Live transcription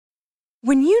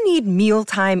When you need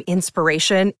mealtime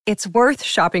inspiration, it's worth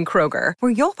shopping Kroger,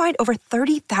 where you'll find over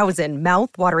 30,000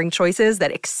 mouth-watering choices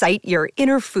that excite your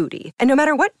inner foodie. And no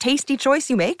matter what tasty choice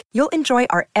you make, you'll enjoy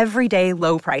our everyday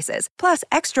low prices, plus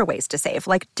extra ways to save,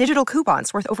 like digital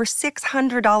coupons worth over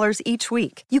 $600 each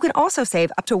week. You can also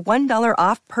save up to $1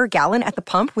 off per gallon at the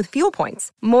pump with fuel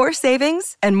points. More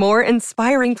savings and more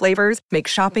inspiring flavors make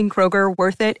shopping Kroger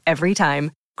worth it every time.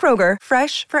 Kroger,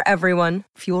 fresh for everyone.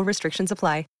 Fuel restrictions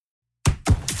apply.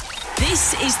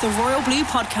 This is the Royal Blue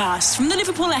Podcast from the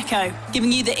Liverpool Echo,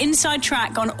 giving you the inside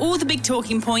track on all the big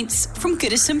talking points from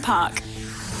Goodison Park.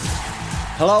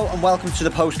 Hello and welcome to the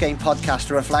post-game podcast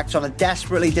to reflect on a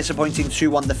desperately disappointing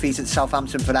 2-1 defeat at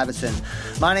Southampton for Everton.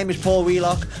 My name is Paul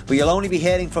Wheelock, but you'll only be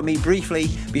hearing from me briefly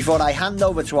before I hand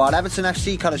over to our Everton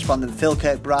FC correspondent Phil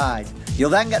Kirkbride. You'll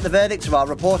then get the verdict of our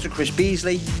reporter Chris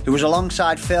Beasley, who was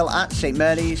alongside Phil at St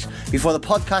Mary's, before the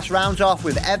podcast rounds off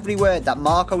with every word that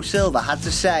Marco Silva had to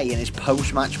say in his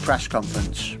post-match press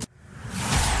conference.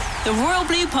 The Royal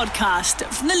Blue Podcast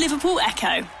from the Liverpool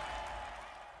Echo.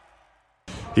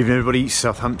 Evening everybody,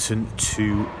 Southampton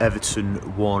 2, Everton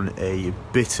 1, a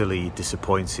bitterly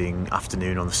disappointing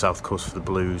afternoon on the south coast for the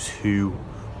Blues, who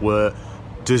were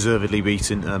deservedly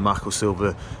beaten. Marco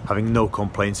Silva having no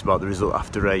complaints about the result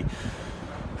after a,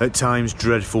 at times,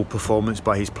 dreadful performance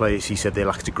by his players. He said they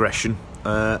lacked aggression,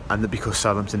 and that because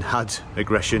Southampton had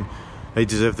aggression, they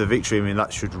deserved the victory. I mean,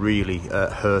 that should really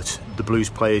hurt the Blues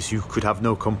players, who could have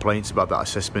no complaints about that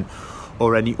assessment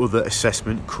or any other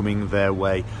assessment coming their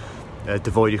way.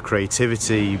 Devoid of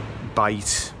creativity,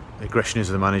 bite, aggression, as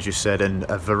the manager said, and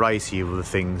a variety of other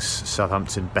things.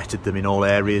 Southampton bettered them in all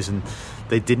areas, and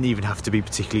they didn't even have to be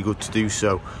particularly good to do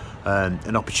so.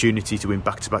 An opportunity to win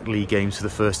back-to-back league games for the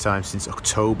first time since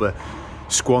October,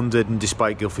 squandered, and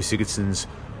despite Gylfi Sigurdsson's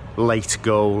late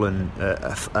goal and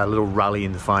a little rally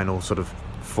in the final sort of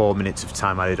 4 minutes of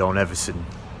time added on, Everton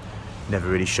never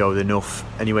really showed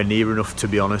anywhere near enough, to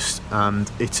be honest.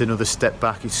 And it's another step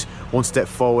back. It's one step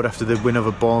forward after the win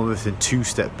over Bournemouth and 2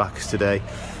 step backs today.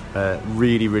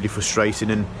 Really, really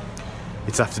frustrating. And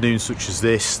it's afternoons such as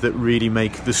this that really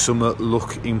make the summer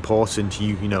look important.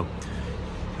 You know,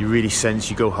 you really sense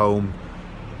you go home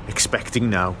expecting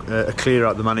now a clear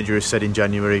out. The manager has said in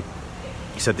January,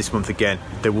 he said this month again,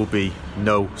 there will be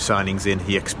no signings in.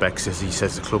 He expects, as he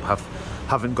says, the club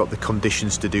haven't got the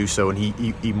conditions to do so, and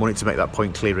he wanted to make that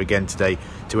point clear again today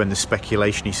to end the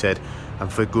speculation, he said,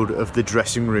 and for good of the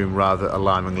dressing room, rather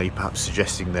alarmingly, perhaps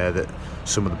suggesting there that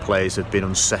some of the players have been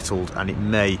unsettled and it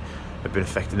may have been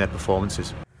affecting their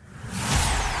performances.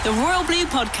 The Royal Blue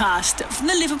Podcast from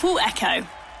the Liverpool Echo.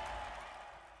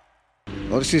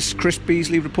 Well, this is Chris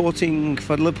Beasley reporting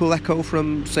for the Liverpool Echo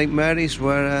from St Mary's,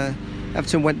 where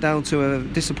Everton went down to a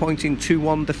disappointing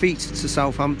 2-1 defeat to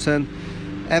Southampton.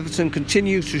 Everton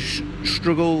continue to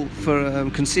struggle for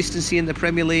consistency in the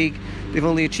Premier League. They've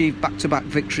only achieved back-to-back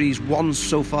victories once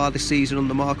so far this season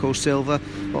under Marco Silva,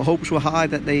 but hopes were high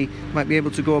that they might be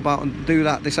able to go about and do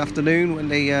that this afternoon when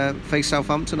they face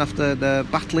Southampton after the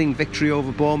battling victory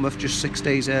over Bournemouth just 6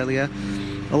 days earlier.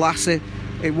 Alas, it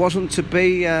wasn't to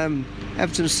be.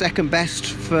 Everton's second best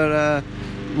for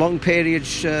long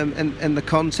periods in the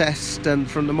contest, and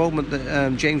from the moment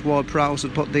that James Ward-Prowse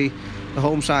had put the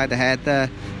home side ahead,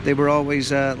 they were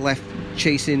always left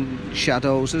chasing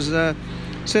shadows. There's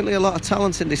certainly a lot of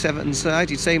talent in this Everton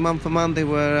side. You'd say man for man they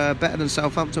were better than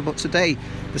Southampton, but today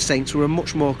the Saints were a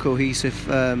much more cohesive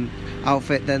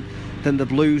outfit than the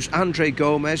Blues. Andre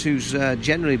Gomez, who's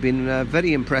generally been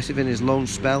very impressive in his loan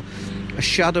spell, a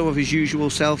shadow of his usual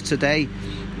self today,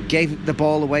 gave the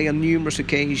ball away on numerous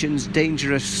occasions,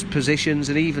 dangerous positions,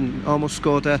 and even almost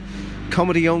scored a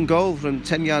comedy own goal from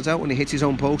 10 yards out when he hit his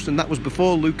own post, and that was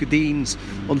before Luca Dean's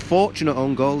unfortunate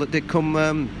own goal that did come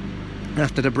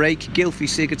after the break. Gylfi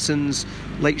Sigurdsson's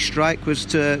late strike was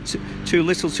too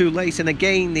little too late, and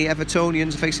again the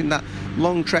Evertonians facing that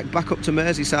long trek back up to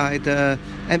Merseyside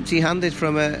empty-handed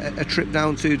from a trip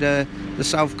down to the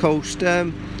south coast.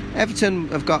 Everton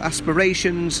have got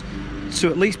aspirations to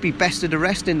at least be best of the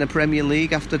rest in the Premier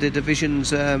League after the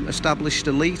division's established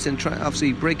elite, and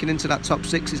obviously breaking into that top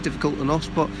 6 is difficult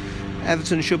enough, but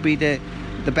Everton should be the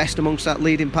best amongst that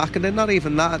leading pack, and they're not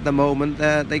even that at the moment.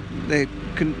 They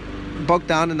can bogged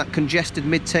down in that congested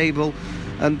mid-table,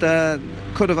 and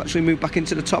could have actually moved back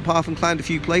into the top half and climbed a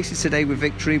few places today with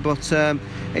victory, but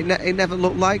it never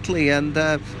looked likely. And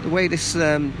the way this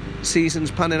season's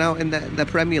panning out in the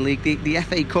Premier League, the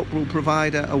FA Cup will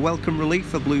provide a welcome relief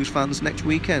for Blues fans next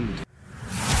weekend.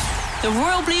 The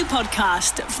Royal Blue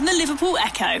Podcast from the Liverpool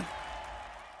Echo.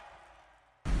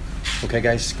 Okay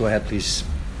guys, go ahead please.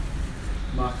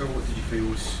 Marco, what did you feel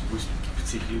was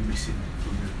particularly missing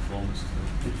from performance?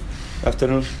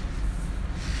 Afternoon.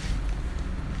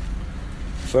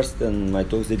 First, and my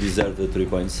thoughts, they deserved the 3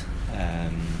 points.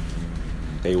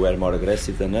 They were more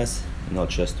aggressive than us, not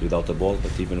just without the ball,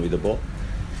 but even with the ball.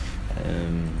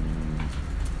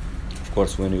 Of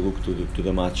course, when you look to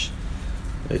the match,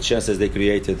 the chances they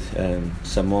created,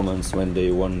 some moments when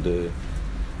they won the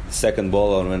second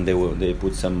ball or when they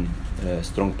put some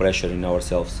strong pressure in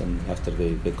ourselves, and after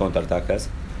they counter-attack us.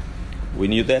 We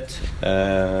knew that.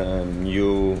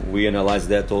 We analyzed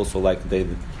that also, like they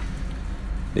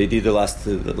did the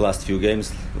last few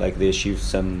games, like they achieved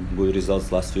some good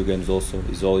results last few games also.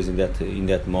 It's always in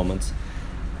that moment,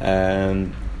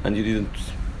 and you didn't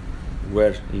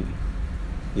were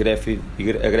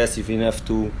aggressive enough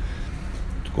to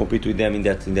compete with them in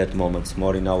that moment,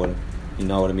 more in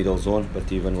our middle zone.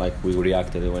 But even like we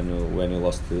reacted when we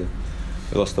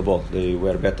lost the ball. They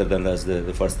were better than us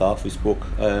the first half. We spoke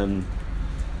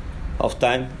half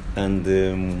time, and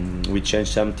we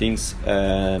changed some things,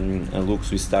 and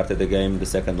we started the game the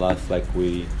second half like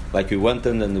we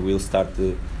wanted, and we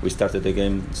started the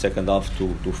game second half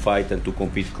to fight and to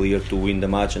compete clear, to win the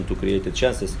match and to create the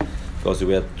chances, because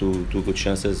we had two good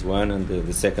chances, one, and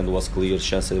the second was clear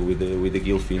chances with the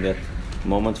Gylfi in that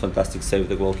moment. Fantastic save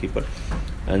the goalkeeper,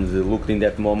 and looked in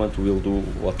that moment we'll do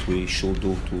what we should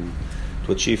do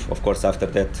to achieve. Of course, after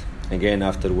that, again,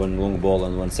 after one long ball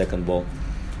and one second ball,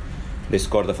 they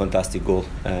scored a fantastic goal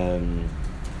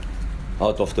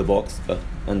out of the box,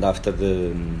 and after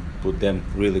put them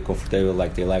really comfortable,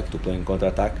 like they like to play in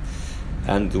counter-attack,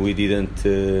 and we didn't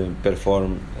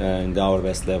perform in our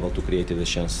best level to create the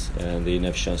chance and the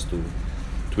enough chance to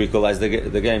equalize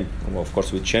the game. Of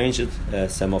course, we changed it.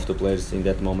 Some of the players in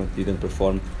that moment didn't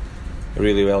perform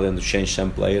really well, and changed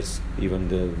some players, even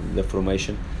the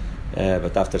formation.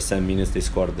 But after some minutes, we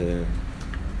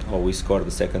scored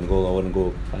the second goal, our own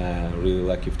goal. Really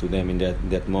lucky to them in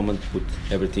that moment. Put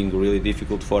everything really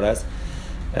difficult for us.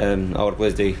 Our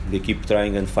players, they keep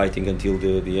trying and fighting until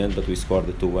the end, but we scored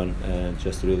the 2-1,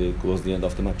 just really close the end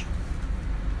of the match.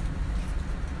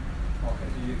 Okay,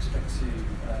 do you expect to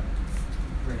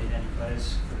bring in any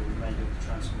players for the remainder of the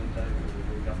transfer window, or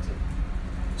will you have to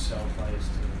sell players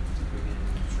to bring in?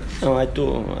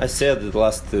 No, I said the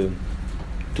last 2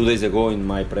 days ago in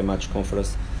my pre-match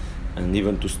conference, and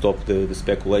even to stop the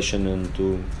speculation, and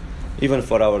to even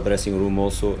for our dressing room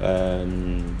also.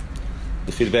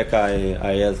 The feedback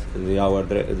I had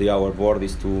our board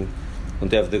is to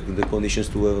don't have the conditions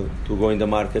to go in the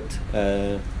market.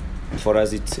 For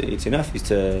us, it's enough.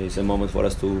 It's a moment for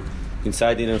us to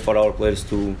inside it, and for our players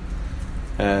to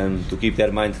keep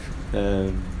their mind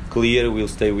clear. We'll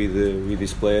stay with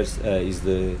these players. Is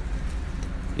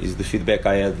the feedback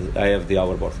I have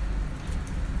our board.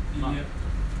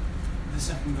 The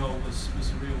second goal was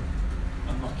a real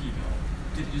unlucky goal.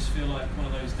 Did it just feel like one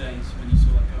of those days when you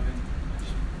saw that go in,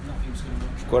 nothing was going to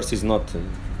work? Of course, it's not.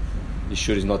 It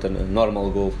sure is not a normal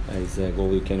goal. It's a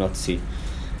goal you cannot see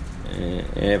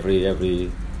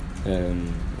every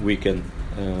weekend.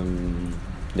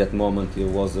 That moment, it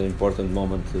was an important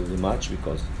moment of the match,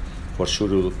 because for sure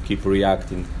we'll keep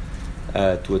reacting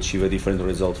to achieve a different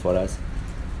result for us.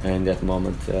 And that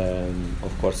moment,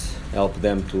 of course, helped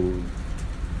them to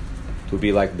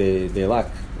be like they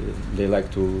like. They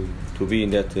like to be in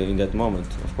that moment.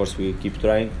 Of course, we keep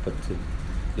trying, but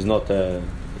it's not a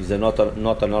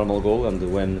normal goal. And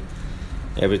when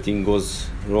everything goes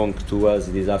wrong to us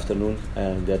this afternoon,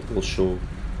 that will show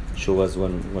us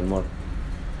one more.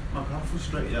 Mark, how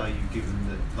frustrated are you, given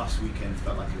that last weekend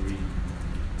felt like a really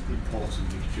important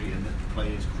victory, and that the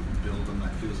players couldn't build on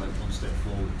that? Feels like one step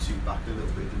forward, two back a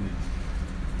little bit, doesn't it?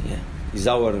 Yeah, it's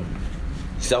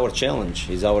our challenge.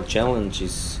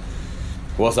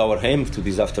 Was our aim to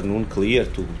this afternoon clear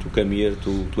to come here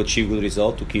to achieve good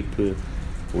result, to keep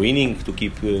winning, to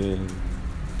keep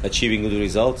achieving good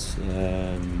results,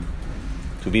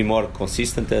 to be more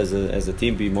consistent as a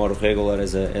team, be more regular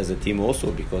as a team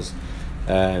also, because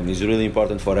it's really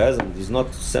important for us, and it's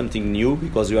not something new,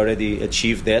 because we already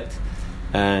achieved that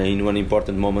in one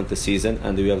important moment of the season,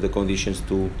 and we have the conditions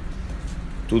to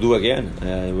do again.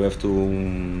 We have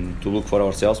to look for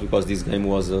ourselves, because this game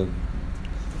was a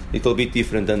little bit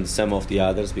different than some of the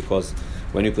others, because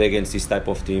when you play against this type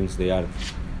of teams, they are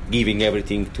giving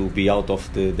everything to be out of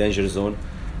the danger zone.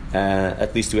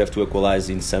 At least we have to equalize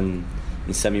in some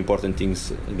important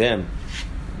things. Then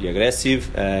be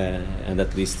aggressive, and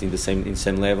at least in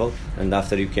same level, and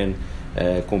after you can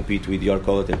compete with your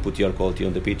quality and put your quality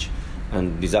on the pitch.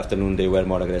 And this afternoon they were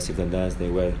more aggressive than us.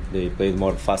 They played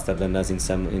more faster than us in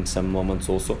some moments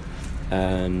also.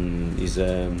 Is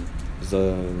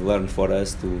a learn for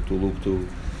us to look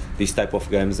this type of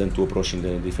games and to approach in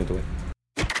a different way.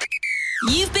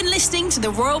 You've been listening to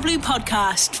the Royal Blue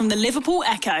podcast from the Liverpool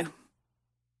Echo.